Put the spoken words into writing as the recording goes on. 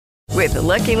With the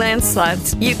Lucky Land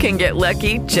Slots, you can get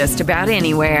lucky just about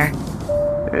anywhere.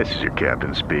 This is your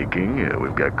captain speaking.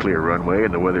 We've got clear runway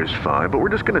and the weather's fine, but we're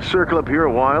just going to circle up here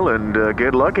a while and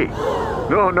get lucky.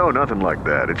 No, nothing like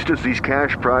that. It's just these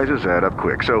cash prizes add up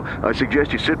quick. So I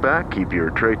suggest you sit back, keep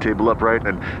your tray table upright,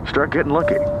 and start getting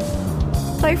lucky.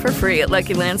 Play for free at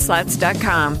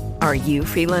LuckyLandSlots.com. Are you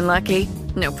feeling lucky?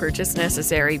 No purchase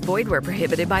necessary. Void where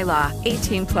prohibited by law.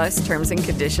 18 plus terms and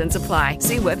conditions apply.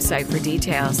 See website for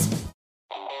details.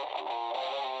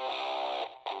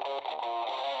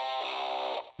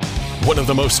 One of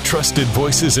the most trusted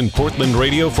voices in Portland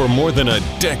radio for more than a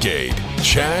decade,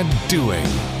 Chad Doing.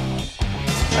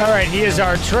 All right, he is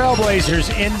our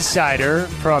Trailblazers insider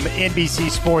from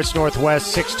NBC Sports Northwest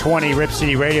 620 Rip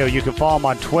City Radio. You can follow him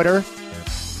on Twitter.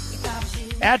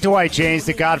 At Dwight Jaynes,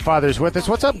 the Godfather's with us.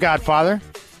 What's up, Godfather?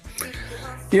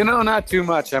 Not too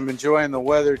much. I'm enjoying the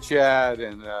weather, Chad,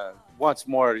 and once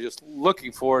more, just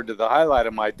looking forward to the highlight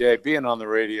of my day, being on the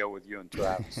radio with you and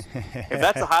Travis. If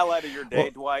that's the highlight of your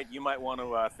day, Dwight, you might want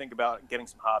to think about getting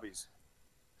some hobbies.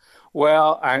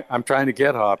 Well, I'm trying to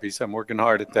get hobbies. I'm working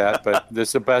hard at that, but this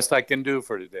is the best I can do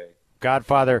for today.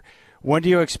 Godfather, when do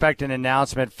you expect an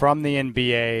announcement from the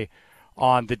NBA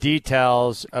on the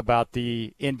details about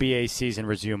the NBA season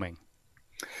resuming?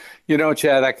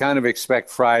 Chad, I kind of expect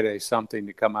Friday something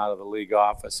to come out of the league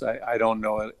office. I don't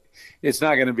know. It's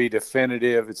not going to be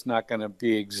definitive. It's not going to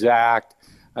be exact.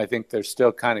 I think they're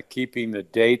still kind of keeping the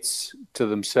dates to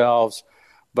themselves.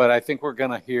 But I think we're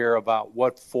going to hear about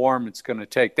what form it's going to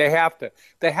take. They have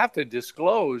to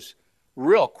disclose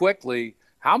real quickly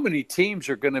how many teams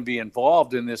are going to be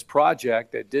involved in this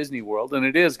project at Disney World, and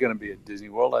it is going to be at Disney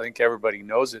World. I think everybody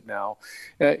knows it now.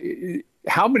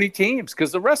 How many teams?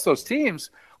 Because the rest of those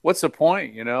teams, what's the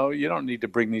point? You don't need to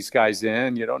bring these guys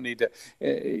in. You don't need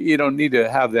to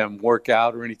have them work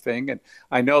out or anything. And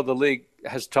I know the league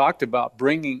has talked about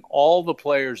bringing all the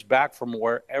players back from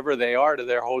wherever they are to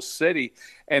their host city.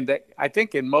 And I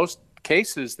think in most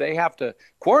cases, they have to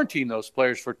quarantine those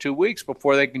players for 2 weeks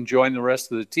before they can join the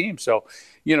rest of the team. So,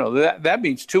 that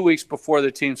means 2 weeks before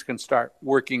the teams can start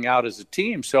working out as a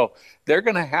team. So they're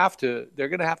going to have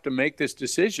to make this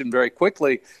decision very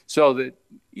quickly so that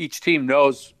each team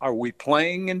knows, are we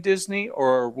playing in Disney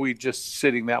or are we just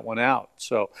sitting that one out?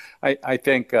 So I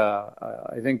think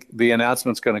the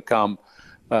announcement's going to come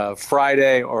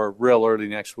Friday or real early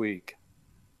next week.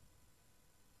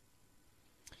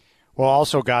 Well,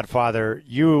 also, Godfather,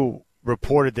 you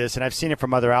reported this, and I've seen it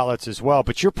from other outlets as well,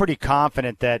 but you're pretty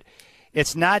confident that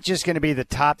it's not just going to be the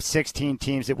top 16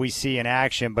 teams that we see in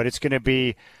action, but it's going to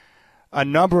be a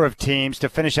number of teams to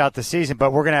finish out the season,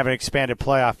 but we're going to have an expanded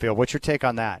playoff field. What's your take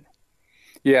on that?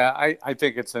 Yeah, I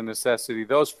think it's a necessity.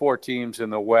 Those 4 teams in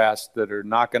the West that are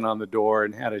knocking on the door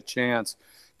and had a chance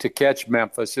to catch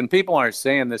Memphis, and people aren't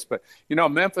saying this, but,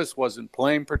 Memphis wasn't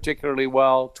playing particularly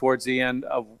well towards the end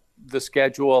of the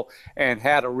schedule and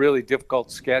had a really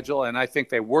difficult schedule, and I think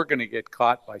they were going to get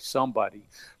caught by somebody.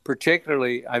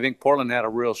 Particularly, I think Portland had a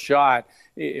real shot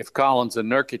if Collins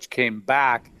and Nurkic came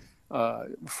back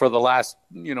for the last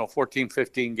 14,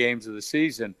 15 games of the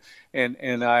season,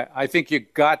 and I think you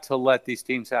got to let these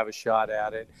teams have a shot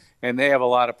at it, and they have a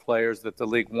lot of players that the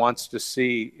league wants to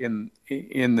see in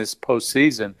this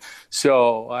postseason.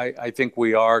 So I think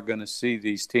we are going to see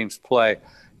these teams play.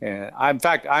 And in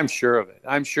fact, I'm sure of it.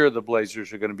 I'm sure the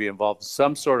Blazers are going to be involved in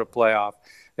some sort of playoff.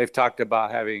 They've talked about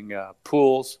having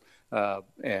pools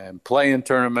and play-in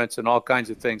tournaments and all kinds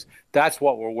of things. That's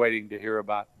what we're waiting to hear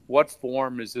about. What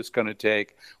form is this going to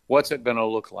take? What's it going to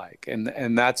look like?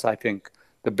 And that's, I think,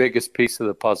 the biggest piece of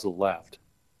the puzzle left.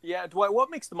 Yeah, Dwight, what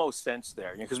makes the most sense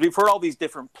there? Because we've heard all these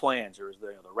different plans. There was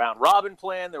the round-robin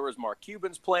plan. There was Mark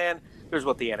Cuban's plan. There's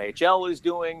what the NHL is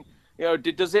doing.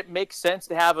 Does it make sense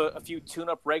to have a few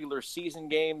tune-up regular season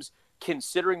games,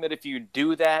 considering that if you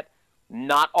do that,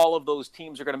 not all of those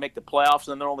teams are going to make the playoffs, and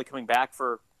then they're only coming back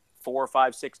for 4,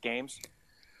 5, 6 games?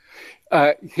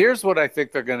 Here's what I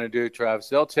think they're going to do, Travis.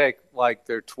 They'll take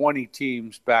their 20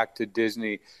 teams back to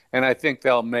Disney, and I think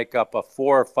they'll make up a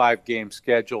 4 or 5 game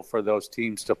schedule for those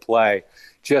teams to play.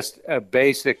 Just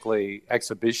basically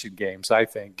exhibition games, I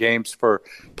think. Games for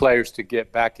players to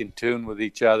get back in tune with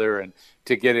each other and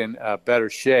to get in better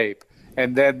shape.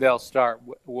 And then they'll start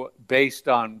based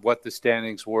on what the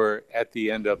standings were at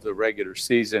the end of the regular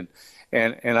season.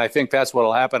 And I think that's what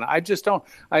will happen.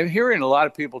 I'm hearing a lot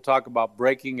of people talk about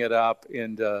breaking it up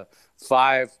into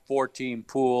 5 4-team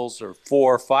pools or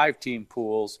 4 5-team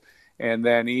pools, and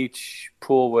then each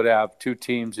pool would have 2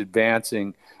 teams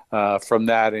advancing from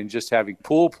that and just having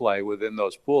pool play within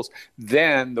those pools.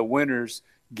 Then the winners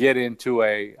get into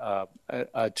a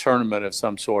tournament of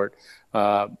some sort.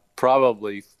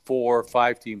 probably 4 or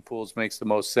 5 team pools makes the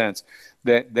most sense.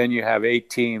 Then you have 8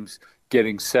 teams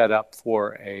getting set up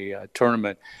for a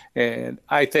tournament. And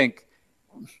I think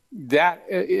that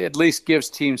at least gives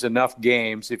teams enough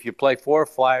games. If you play 4 or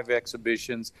 5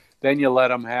 exhibitions, then you let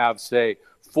them have, say,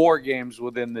 4 games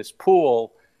within this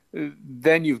pool,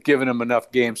 then you've given them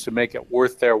enough games to make it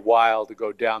worth their while to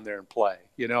go down there and play.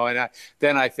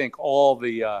 And I think all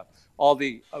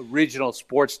the regional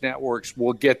sports networks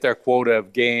will get their quota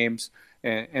of games,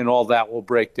 and all that will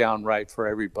break down right for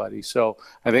everybody. So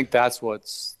I think that's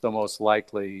what's the most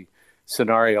likely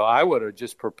scenario. I would have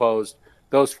just proposed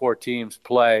those 4 teams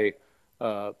play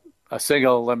a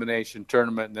single elimination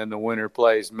tournament, and then the winner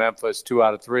plays Memphis 2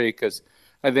 out of 3, because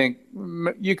I think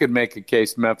you could make a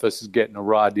case Memphis is getting a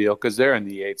raw deal because they're in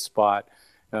the 8th spot.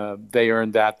 They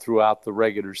earned that throughout the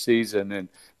regular season, and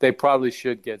they probably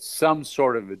should get some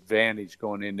sort of advantage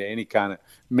going into any kind of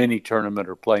mini tournament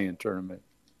or play-in tournament.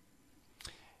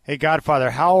 Hey,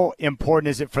 Godfather, how important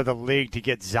is it for the league to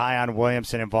get Zion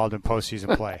Williamson involved in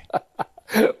postseason play?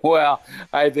 Well,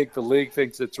 I think the league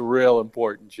thinks it's real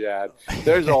important, Chad.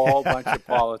 There's a whole bunch of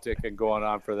politicking going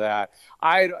on for that.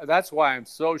 That's why I'm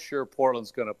so sure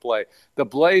Portland's going to play. The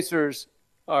Blazers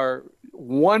are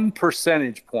 1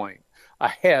 percentage point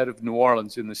ahead of New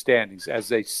Orleans in the standings as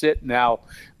they sit now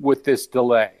with this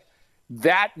delay.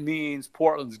 That means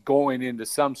Portland's going into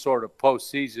some sort of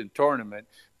postseason tournament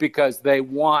because they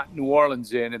want New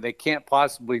Orleans in, and they can't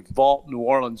possibly vault New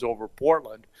Orleans over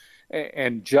Portland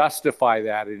and justify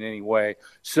that in any way.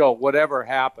 So whatever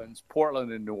happens,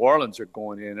 Portland and New Orleans are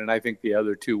going in, and I think the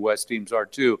other 2 West teams are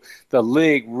too. The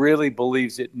league really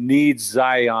believes it needs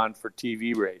Zion for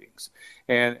TV ratings,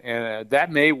 and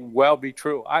that may well be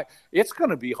true. It's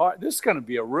going to be hard. This is going to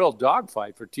be a real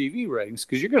dogfight for TV ratings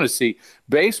because you're going to see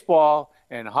baseball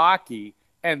and hockey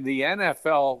and the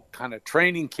NFL kind of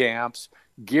training camps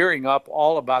gearing up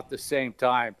all about the same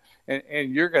time, and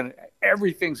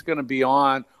everything's going to be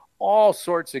on. All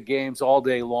sorts of games all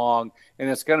day long, and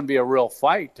it's going to be a real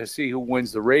fight to see who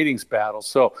wins the ratings battle.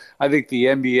 So I think the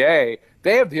NBA,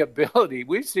 they have the ability,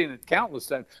 we've seen it countless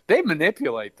times, they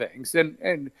manipulate things,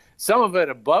 and some of it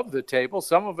above the table,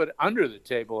 some of it under the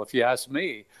table, if you ask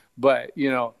me. But,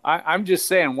 I'm just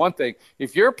saying one thing.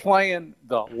 If you're playing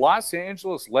the Los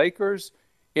Angeles Lakers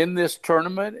in this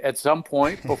tournament at some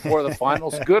point before the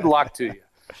finals, good luck to you,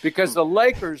 because the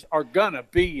Lakers are going to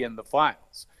be in the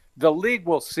finals. The league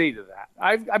will see to that.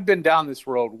 I've been down this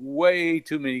road way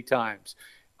too many times.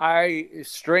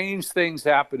 Strange things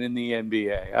happen in the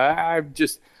NBA.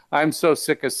 I'm so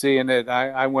sick of seeing it.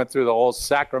 I went through the whole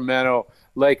Sacramento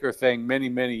Laker thing many,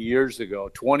 many years ago,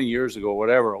 20 years ago,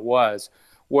 whatever it was,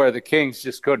 where the Kings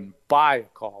just couldn't buy a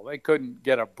call. They couldn't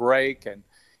get a break, and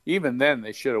even then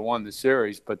they should have won the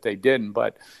series, but they didn't.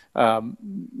 But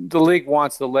the league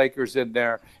wants the Lakers in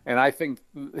there, and I think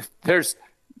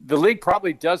the league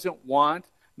probably doesn't want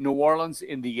New Orleans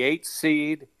in the 8th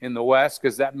seed in the West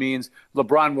because that means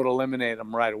LeBron would eliminate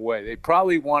them right away. They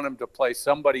probably want them to play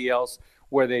somebody else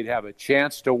where they'd have a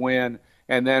chance to win,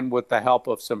 and then with the help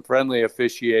of some friendly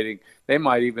officiating, they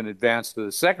might even advance to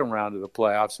the second round of the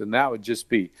playoffs, and that would just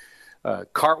be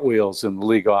cartwheels in the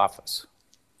league office.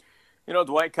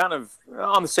 Dwight, kind of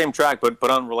on the same track but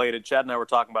unrelated. Chad and I were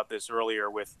talking about this earlier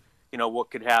with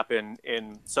what could happen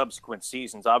in subsequent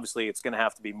seasons. Obviously, it's going to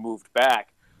have to be moved back.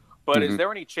 But is there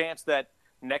any chance that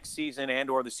next season and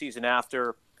or the season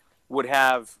after would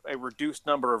have a reduced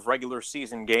number of regular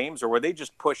season games, or would they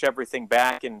just push everything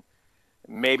back and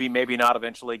maybe not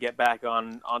eventually get back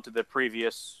onto the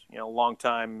previous, long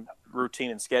time routine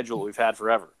and schedule we've had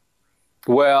forever?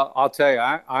 Well, I'll tell you,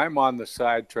 I'm on the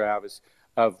side, Travis,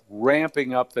 of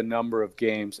ramping up the number of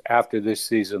games after this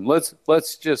season.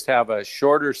 Let's just have a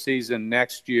shorter season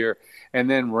next year and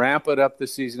then ramp it up the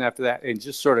season after that and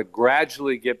just sort of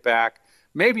gradually get back,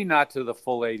 maybe not to the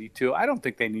full 82. I don't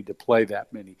think they need to play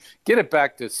that many. Get it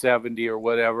back to 70 or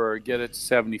whatever, or get it to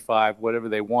 75, whatever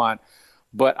they want.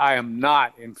 But I am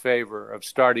not in favor of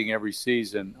starting every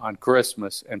season on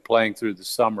Christmas and playing through the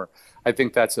summer. I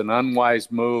think that's an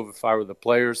unwise move. If I were the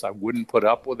players, I wouldn't put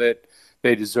up with it.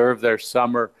 They deserve their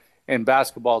summer, and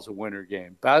basketball is a winter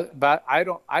game. But I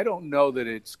don't know that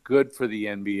it's good for the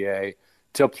NBA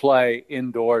to play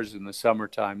indoors in the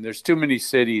summertime. There's too many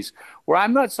cities where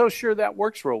I'm not so sure that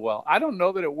works real well. I don't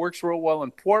know that it works real well in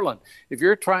Portland. If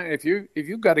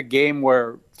you've got a game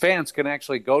where fans can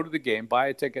actually go to the game, buy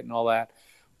a ticket and all that,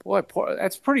 boy,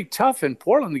 that's pretty tough in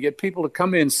Portland to get people to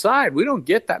come inside. We don't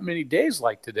get that many days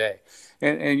like today.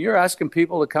 And you're asking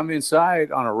people to come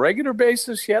inside on a regular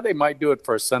basis? Yeah, they might do it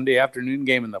for a Sunday afternoon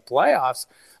game in the playoffs.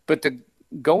 But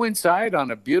go inside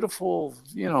on a beautiful,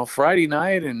 Friday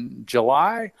night in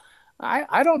July.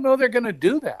 I don't know they're going to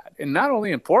do that. And not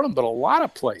only in Portland, but a lot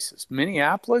of places,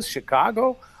 Minneapolis,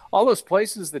 Chicago, all those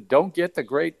places that don't get the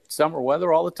great summer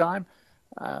weather all the time.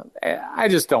 I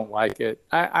just don't like it.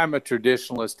 I'm a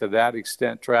traditionalist to that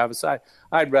extent, Travis.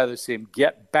 I'd rather see him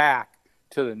get back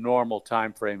to the normal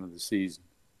time frame of the season.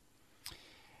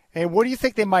 Hey, what do you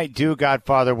think they might do,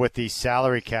 Godfather, with the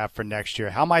salary cap for next year?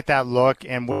 How might that look?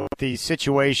 And with the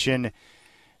situation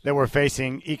that we're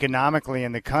facing economically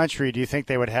in the country, do you think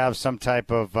they would have some type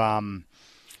of,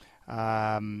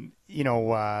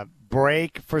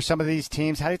 break for some of these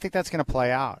teams? How do you think that's going to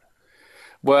play out?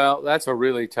 Well, that's a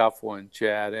really tough one,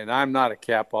 Chad. And I'm not a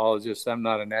capologist. I'm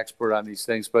not an expert on these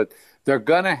things. But they're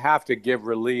going to have to give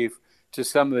relief to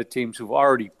some of the teams who've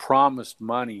already promised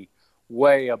money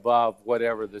way above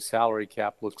whatever the salary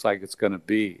cap looks like it's going to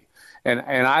be. And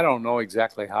I don't know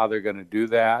exactly how they're going to do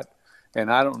that.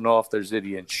 And I don't know if there's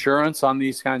any insurance on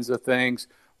these kinds of things,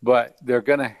 but they're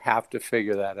going to have to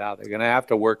figure that out. They're going to have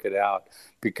to work it out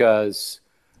because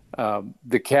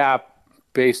the cap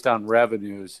based on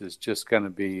revenues is just going to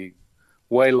be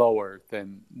way lower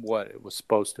than what it was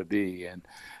supposed to be. And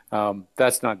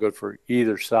that's not good for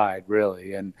either side,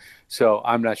 really. And so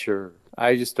I'm not sure.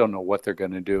 I just don't know what they're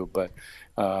going to do, but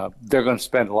they're going to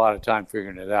spend a lot of time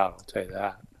figuring it out. I'll tell you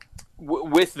that.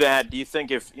 With that, do you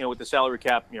think if, with the salary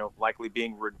cap, likely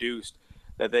being reduced,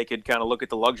 that they could kind of look at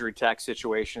the luxury tax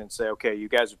situation and say, okay, you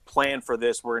guys plan for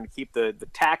this. We're going to keep the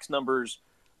tax numbers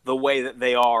the way that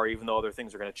they are, even though other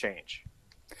things are going to change.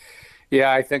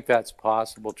 Yeah, I think that's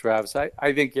possible, Travis.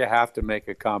 I think you have to make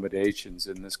accommodations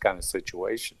in this kind of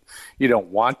situation. You don't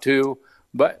want to,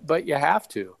 but you have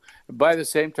to. By the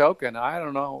same token, I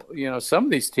don't know, some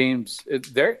of these teams,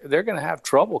 they're going to have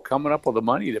trouble coming up with the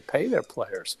money to pay their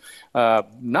players.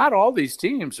 Not all these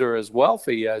teams are as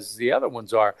wealthy as the other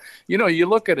ones are. You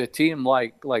look at a team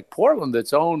like Portland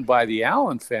that's owned by the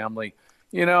Allen family,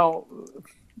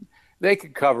 they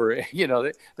can cover it.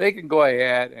 They can go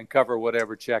ahead and cover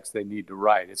whatever checks they need to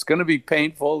write. It's going to be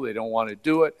painful. They don't want to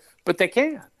do it, but they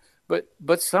can.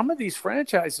 But some of these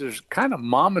franchises are kind of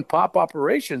mom and pop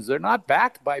operations. They're not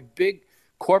backed by big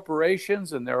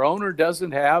corporations, and their owner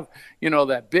doesn't have,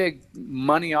 that big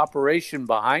money operation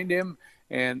behind him.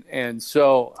 And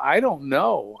so I don't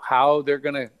know how they're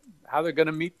going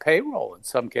to meet payroll in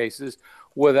some cases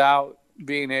without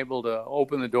being able to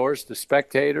open the doors to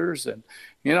spectators. And,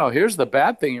 here's the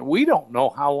bad thing. We don't know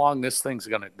how long this thing's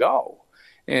going to go.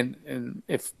 And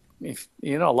if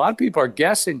a lot of people are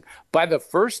guessing by the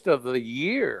first of the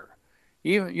year,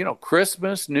 even,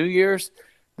 Christmas, New Year's,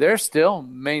 there still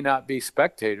may not be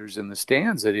spectators in the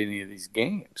stands at any of these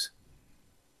games.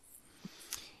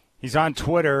 He's on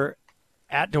Twitter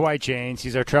at Dwight Jaynes.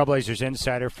 He's our Trailblazers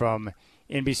insider from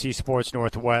NBC Sports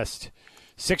Northwest.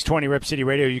 620 Rip City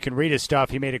Radio. You can read his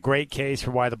stuff. He made a great case for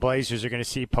why the Blazers are going to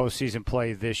see postseason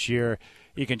play this year.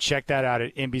 You can check that out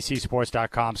at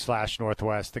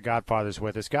NBCSports.com/Northwest. The Godfather's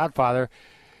with us. Godfather,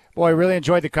 boy, really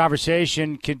enjoyed the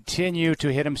conversation. Continue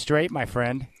to hit him straight, my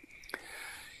friend.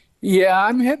 Yeah,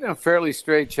 I'm hitting them fairly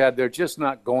straight, Chad. They're just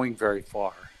not going very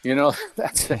far.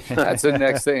 That's the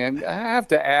next thing. I have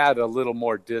to add a little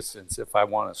more distance if I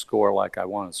want to score like I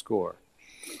want to score.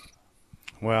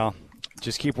 Well,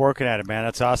 just keep working at it, man.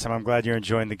 That's awesome. I'm glad you're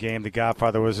enjoying the game. The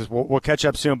Godfather was. We'll catch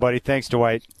up soon, buddy. Thanks,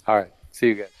 Dwight. All right. See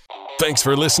you guys. Thanks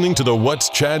for listening to the What's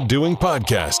Chad Doing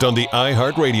podcast on the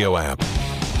iHeartRadio app.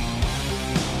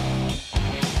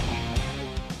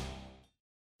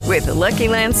 With the Lucky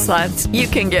Land Slots, you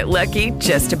can get lucky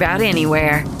just about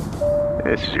anywhere.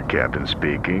 This is your captain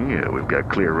speaking. We've got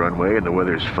clear runway and the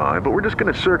weather's fine, but we're just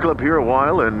going to circle up here a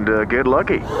while and get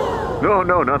lucky.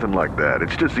 No, nothing like that.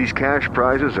 It's just these cash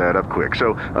prizes add up quick.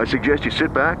 So I suggest you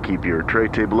sit back, keep your tray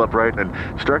table upright, and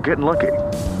start getting lucky.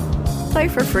 Play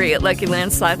for free at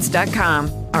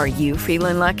LuckyLandSlots.com. Are you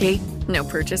feeling lucky? No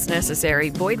purchase necessary.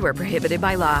 Void where prohibited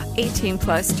by law.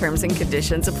 18+ terms and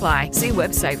conditions apply. See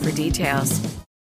website for details.